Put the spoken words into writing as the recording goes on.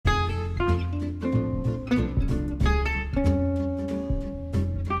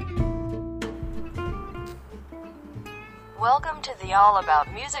Welcome to the All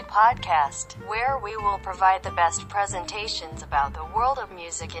About Music podcast, where we will provide the best presentations about the world of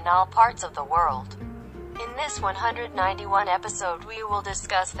music in all parts of the world. In this 191 episode, we will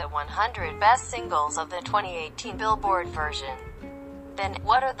discuss the 100 best singles of the 2018 Billboard version. Then,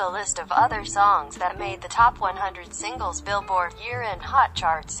 what are the list of other songs that made the top 100 singles Billboard year-end hot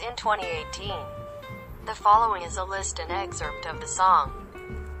charts in 2018? The following is a list and excerpt of the song.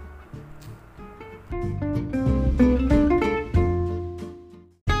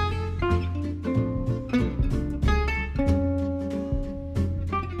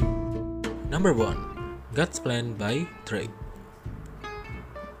 Number 1. God's Plan by Drake.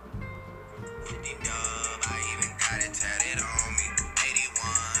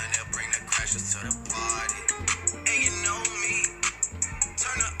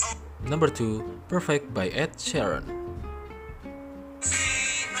 Number 2. Perfect by Ed Sheeran.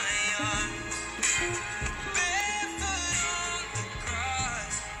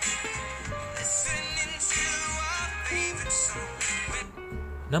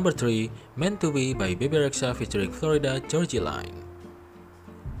 Number 3. Meant to Be by Bebe Rexha featuring Florida Georgia Line.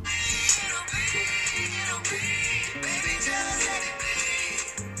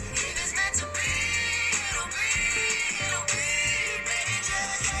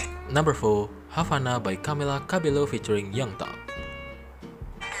 Number 4. Havana by Camila Cabello featuring Young Thug.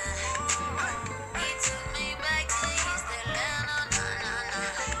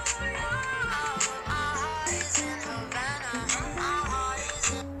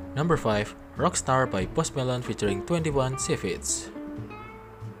 Number 5. Rockstar by Post Malone featuring 21 Savage.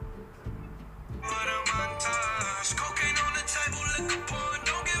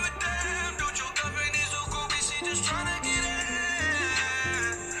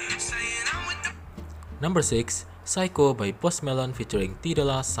 Number 6. Psycho by Post Malone featuring T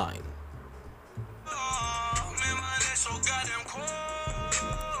Dolla $ign.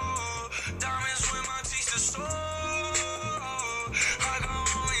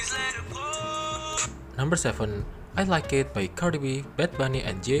 Number 7. I Like It by Cardi B, Bad Bunny,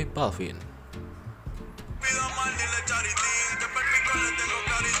 and J Balvin.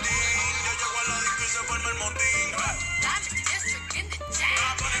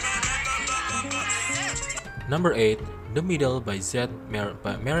 Number 8. The Middle by Zedd,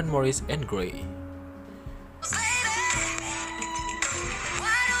 Maren Morris, and Gray.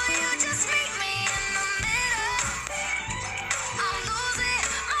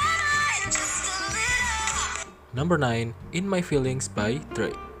 Number 9. In My Feelings by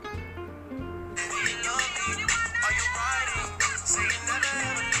Drake.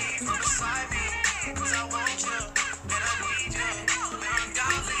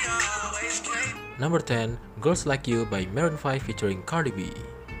 Number 10. Girls Like You by Maroon 5 featuring Cardi B.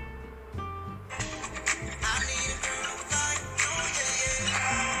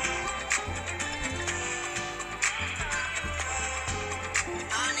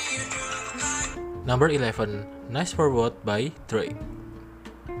 Number 11. Nice for What by Drake.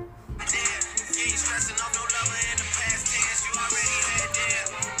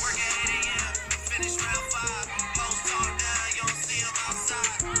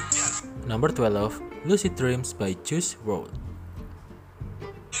 Number 12. Lucid Dreams by Juice WRLD.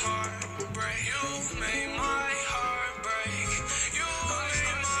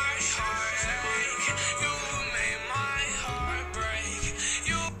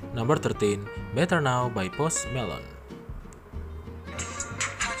 Number 13. Better Now by Post Malone.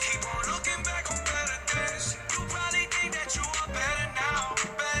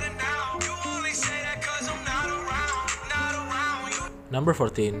 Number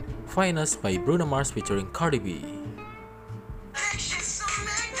 14. Finest by Bruno Mars featuring Cardi B.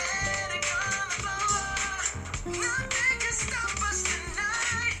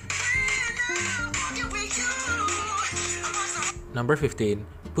 Number 15.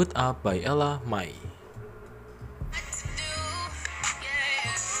 Put Up by Ella Mai.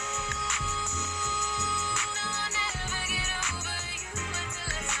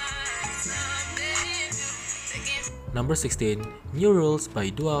 Number 16. New Rules by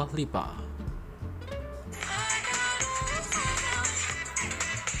Dua Lipa.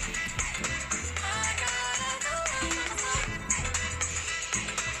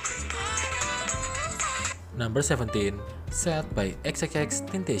 Number 17. Sad by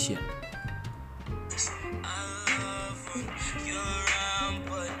XXXTentacion.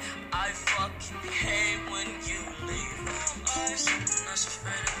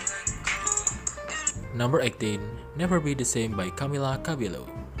 Number 18. Never Be the Same by Camila Cabello.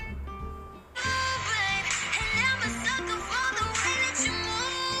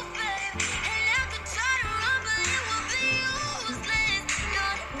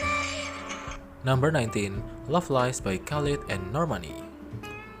 Number 19, Love Lies by Khalid and Normani.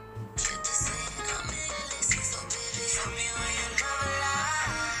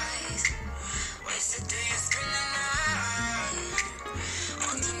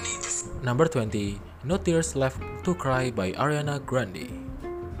 Number 20, No Tears Left to Cry by Ariana Grande.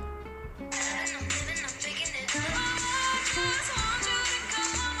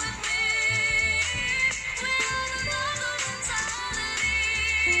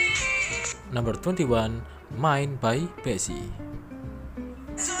 Number 21, Mine by Bessie.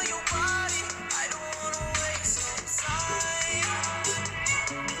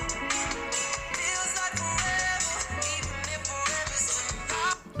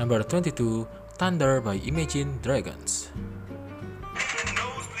 Number 22, Thunder by Imagine Dragons.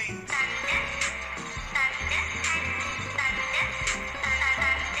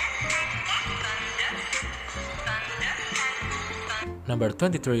 Number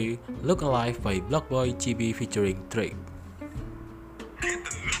 23, Look Alive by Blockboy Chibi featuring Drake.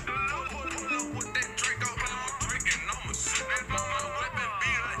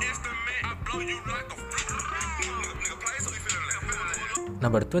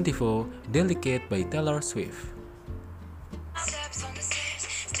 Number 24, Delicate by Taylor Swift.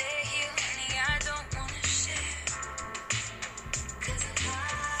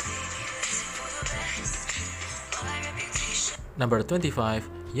 Number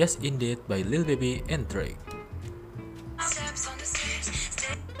 25, Yes Indeed by Lil Baby and Drake.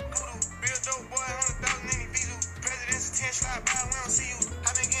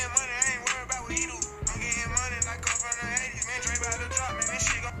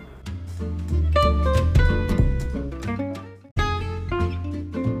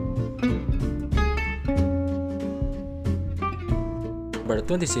 Number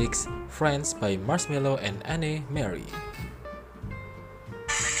 26, Friends by Marshmello and Anne Marie.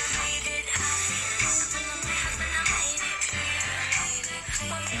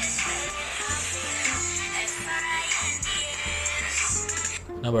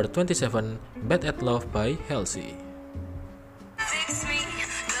 Number 27, Bad at Love by Halsey.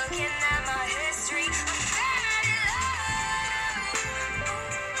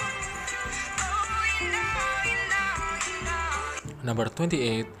 Number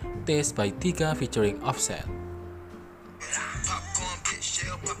 28, Taste by Tyga featuring Offset.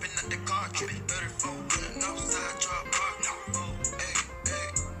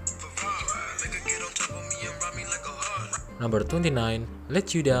 Number 29,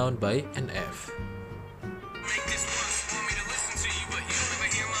 Let You Down by NF.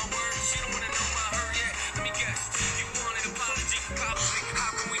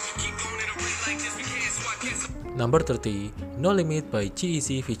 Number 30, No Limit by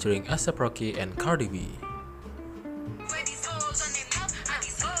G-Eazy featuring A$AP Rocky and Cardi B.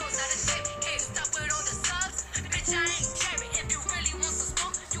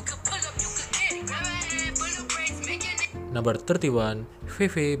 Number 31,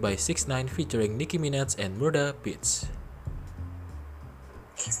 Fefe by 6ix9ine featuring Nicki Minaj and Murda Beats.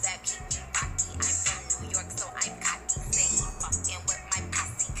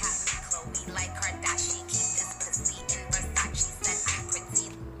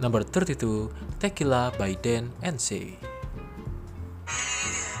 Number 32, Tequila by Dan and Shay.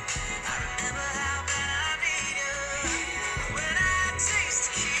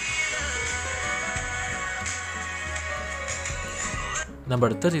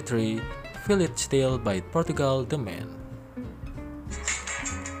 Number 33, Feel It Still by Portugal The Man.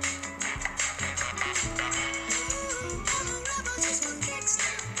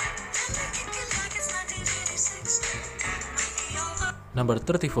 Number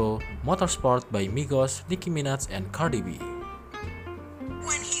 34, Motorsport by Migos, Nicki Minaj, and Cardi B.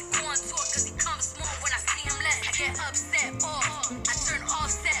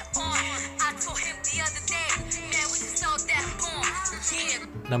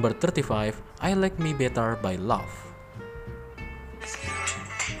 Number 35, I Like Me Better by Love.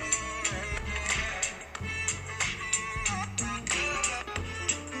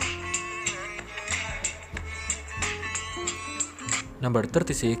 Number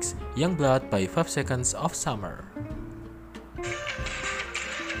 36, Youngblood by 5 Seconds of Summer.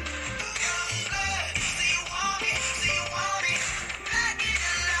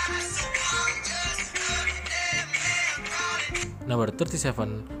 Number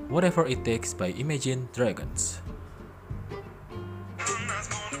 37, Whatever It Takes by Imagine Dragons.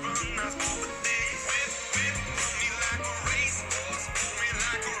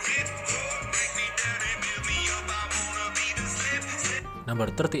 Number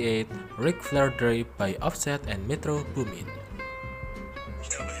 38, Ric Flair Drape by Offset and Metro Boomin.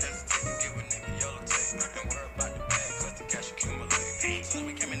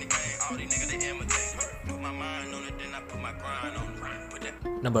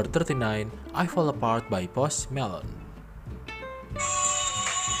 Number 39, I Fall Apart by Post Malone.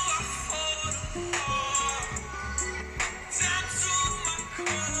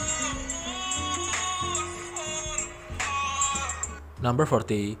 Number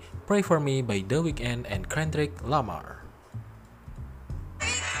 40, Pray For Me by The Weeknd and Kendrick Lamar.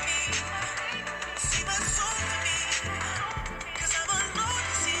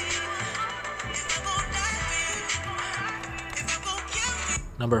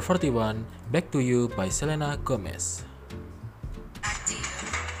 Number 41, Back to You by Selena Gomez.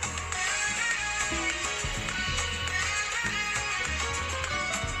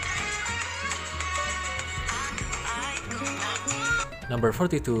 Number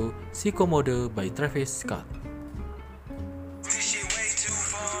 42, Sicko Mode by Travis Scott.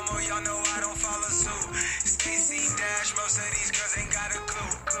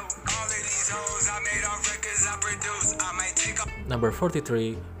 Number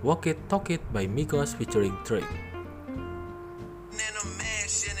 43, Walk It, Talk It by Migos featuring Drake.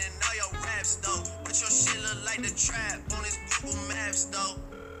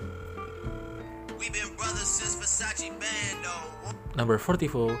 Number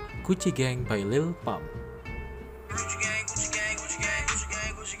 44, Gucci Gang by Lil Pump.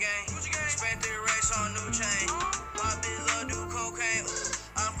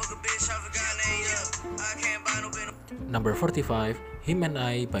 Number 45, Him and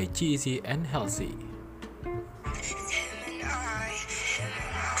I by G-Eazy and Halsey.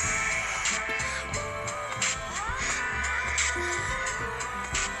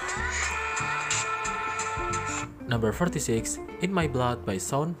 Number 46, In My Blood by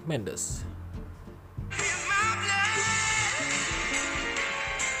Shawn Mendes.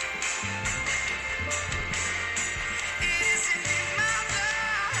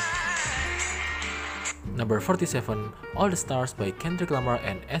 Number 47, All the Stars by Kendrick Lamar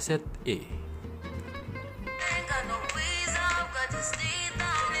and SZA.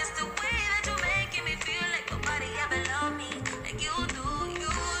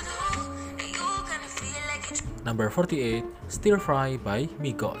 Number 48, Stir Fry by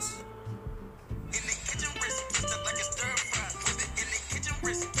Migos.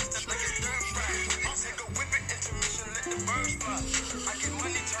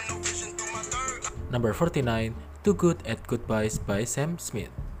 Number 49, Too Good at Goodbyes by Sam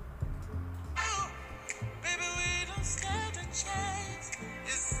Smith.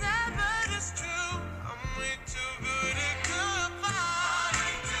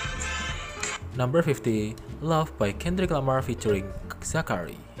 Number 50, Love by Kendrick Lamar featuring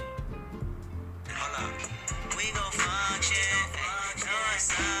Zachary.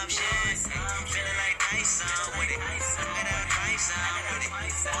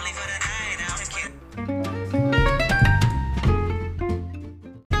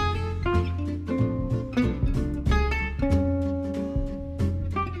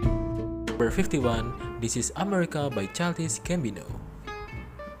 Number 51, This Is America by Childish Gambino.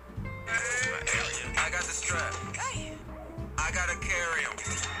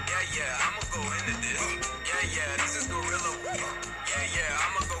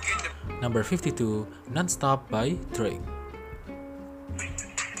 Number 52, Non-Stop by Drake.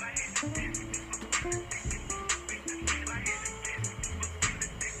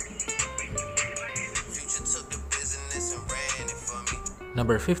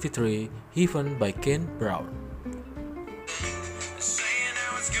 Number 53, Heaven by Kane Brown.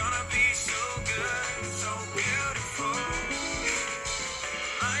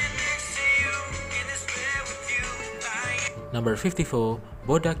 Number 54,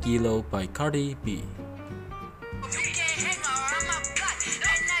 Bodak Yellow by Cardi B.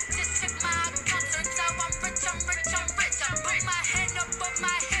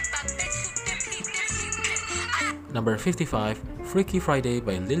 Number 55, Freaky Friday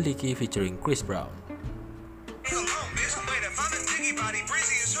by Lil Dicky featuring Chris Brown.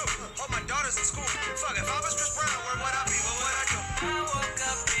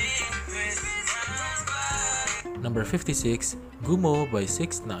 Number 56, Gumo by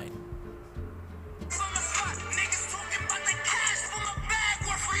 6ix9ine.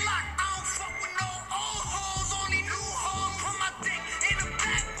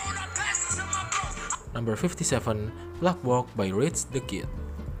 Number 57, Black Walk by Rich the Kid.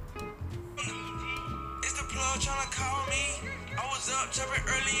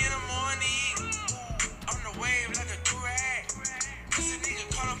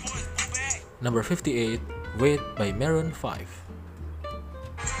 Number 58, Wait by Maroon 5.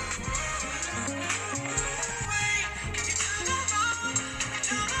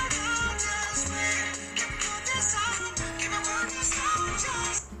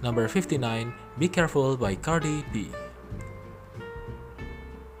 Number 59, Be Careful by Cardi B.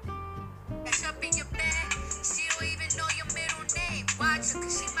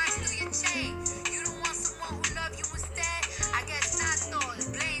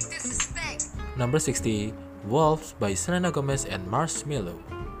 Number 60, Wolves by Selena Gomez and Marshmello.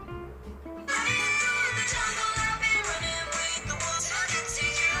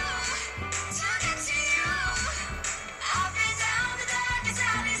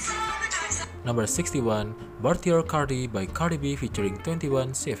 Number 61, Bartier Cardi by Cardi B featuring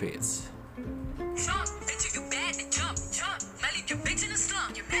 21 Savage.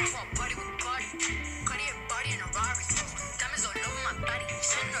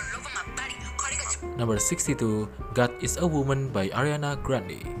 Number 62, God is a Woman by Ariana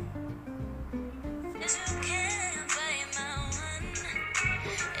Grande.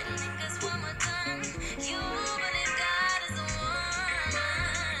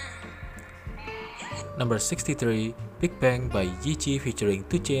 Number 63, Big Bang by Yeezy featuring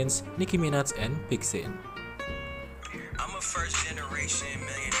 2 Chainz, Nicki Minaj, and Big Sean. I'm a first generation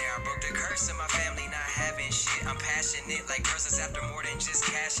millionaire. I broke the curse in my family not having shit. I'm passionate like verses after more than just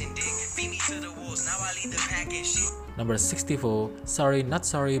cash and dick. Feed me to the wolves, now I lead the pack and shit. Number 64, Sorry Not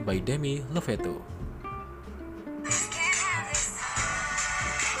Sorry by Demi Lovato.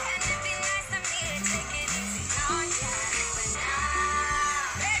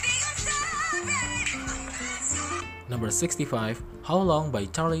 Number 65, How Long by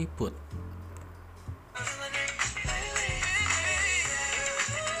Charlie Puth.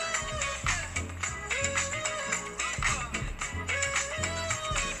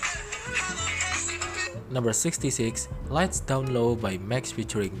 Number 66, Lights Down Low by Max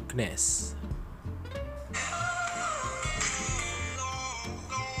featuring Gness.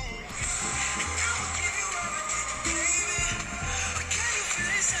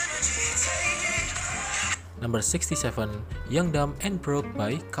 Number 67, Young, Dumb, and Broke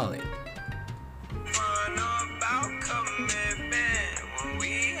by Khaled.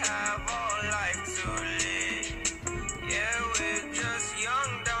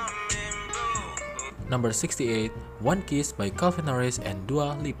 Number 68, One Kiss by Calvin Harris and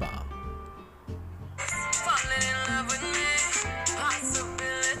Dua Lipa.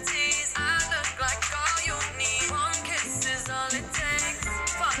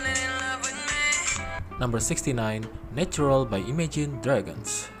 Number 69, Natural by Imagine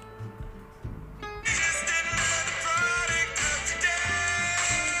Dragons.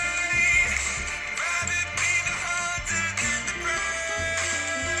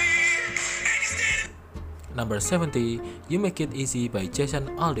 Number 70, You Make It Easy by Jason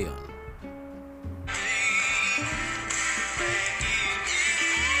Aldean.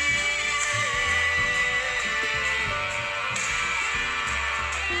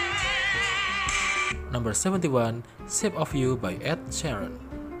 Number 71, Shape of You by Ed Sheeran.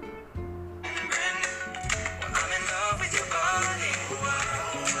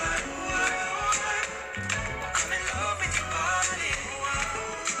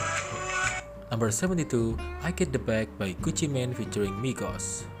 Number 72, I Get the Bag by Gucci Mane featuring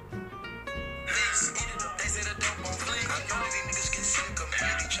Migos.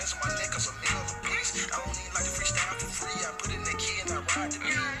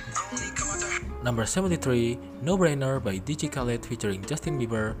 Number 73, No Brainer by DJ Khaled featuring Justin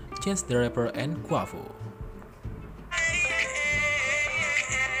Bieber, Chance the Rapper, and Quavo.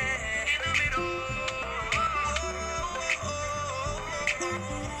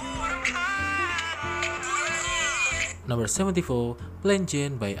 Number 74, Plain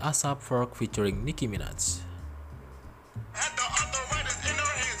Jane by A$AP Ferg featuring Nicki Minaj.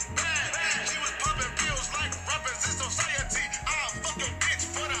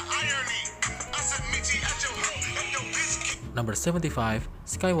 Number 75,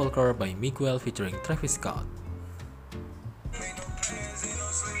 Skywalker by Miguel featuring Travis Scott.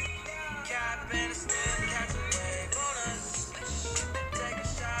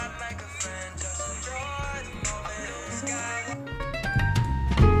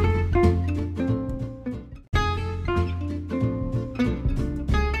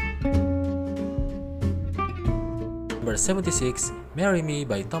 Number 76, Marry Me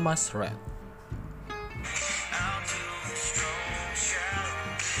by Thomas Rhett.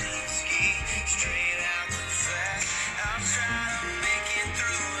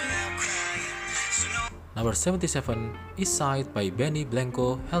 Number 77, East Side by Benny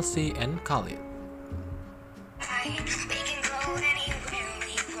Blanco, Halsey, and Khalid.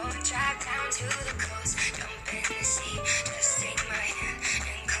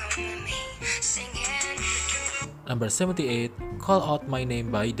 Number 78, Call Out My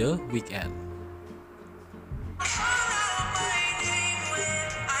Name by The Weeknd.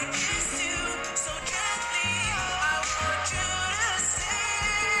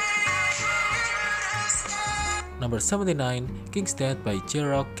 Number 79, King's Dead by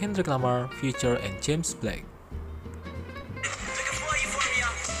J-Rock, Kendrick Lamar, Future, and James Blake.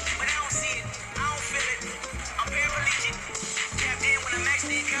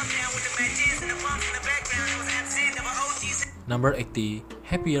 Number 80,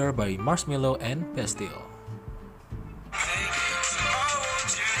 Happier by Marshmello and Bastille.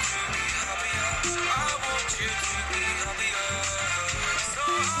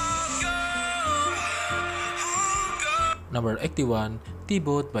 Number 81,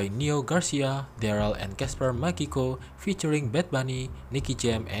 T-Boat by Neo Garcia, Daryl and Casper Makiko featuring Bad Bunny, Nicky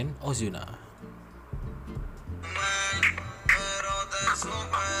Jam, and Ozuna.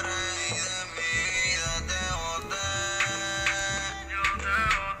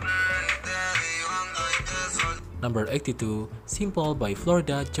 Number 82, Simple by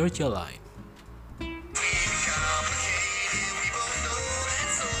Florida Georgia Line.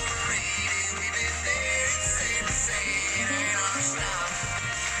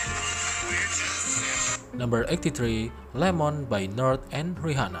 Number 83, Lemon by North and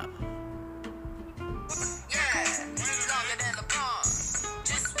Rihanna.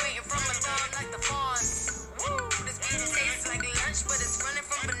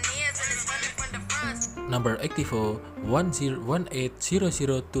 Number 84,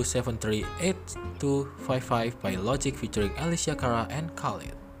 18002738255 by Logic featuring Alicia Cara and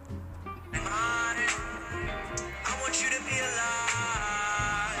Khalid.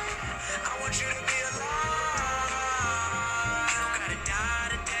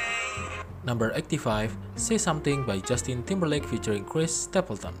 Number 85, Say Something by Justin Timberlake featuring Chris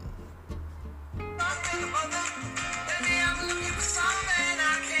Stapleton.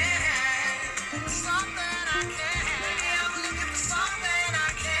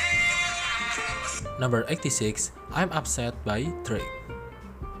 Number 86, I'm Upset by Drake.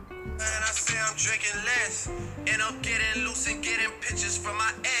 And I say I'm drinking less, and I'm getting loose and getting pictures from my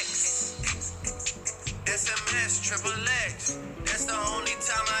ex. SMS, triple X, that's the only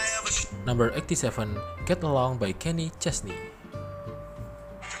time I ever. Number 87, Get Along by Kenny Chesney.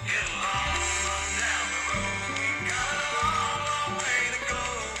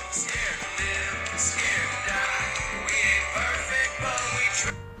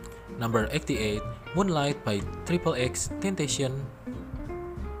 Number 88, Moonlight by Triple X Temptation.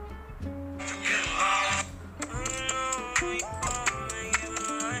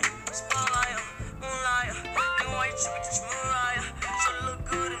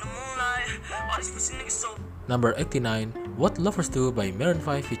 Number 89, What Lovers Do by Maroon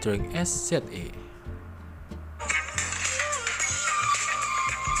 5 featuring SZA.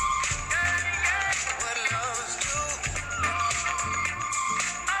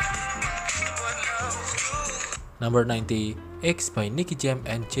 Number 90, X by Nicky Jam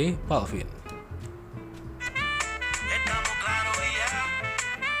and J Balvin.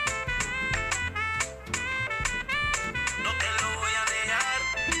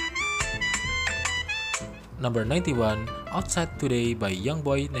 Number 91, Outside Today by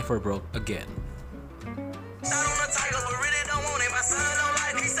Youngboy Never Broke Again.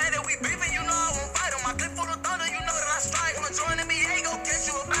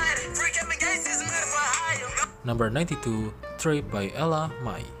 Number 92, Trip by Ella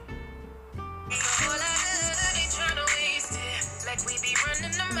Mai.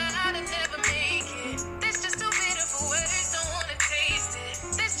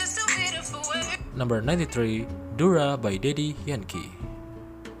 Number 93, Dura by Daddy Yankee.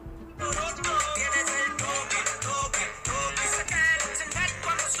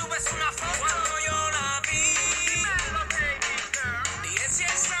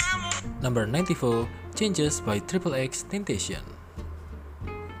 Number 94, Changes by Triple X Temptation.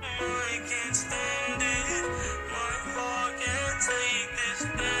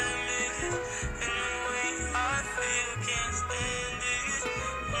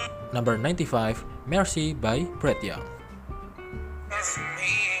 Number 95, Mercy by Brett Young.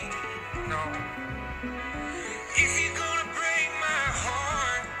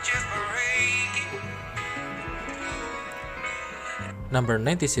 Number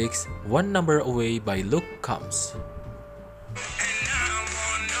 96, One Number Away by Luke Combs.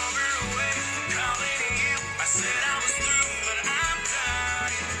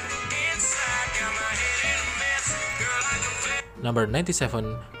 Number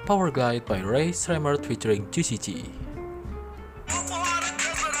 97, Power Glide by Ray Shremmerd featuring Juicy G.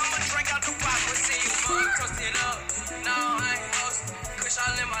 it up. No, I ain't hosting. Kush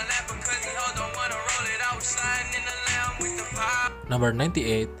all in my lap because these hoes don't wanna roll it. I was sliding in the lamb with the pop. Number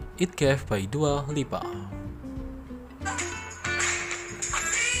 98, It Cave by Dua Lipa.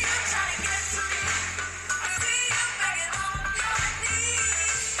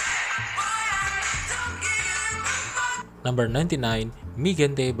 Number 99, Mi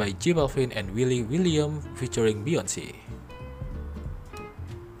Gente by J Balvin and Willy William featuring Beyonce.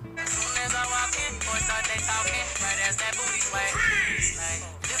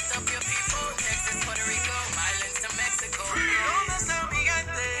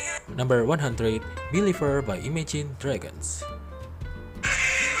 Number 100, Believer by Imagine Dragons.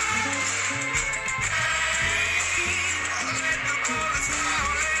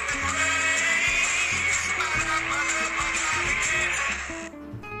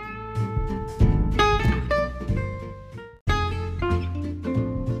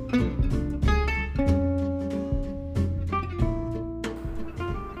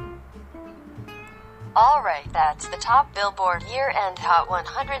 Alright, that's the top Billboard Year-End Hot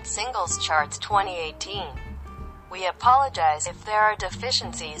 100 Singles Charts 2018. We apologize if there are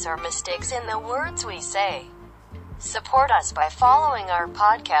deficiencies or mistakes in the words we say. Support us by following our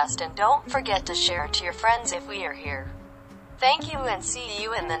podcast and don't forget to share to your friends if we are here. Thank you and see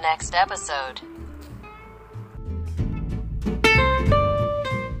you in the next episode.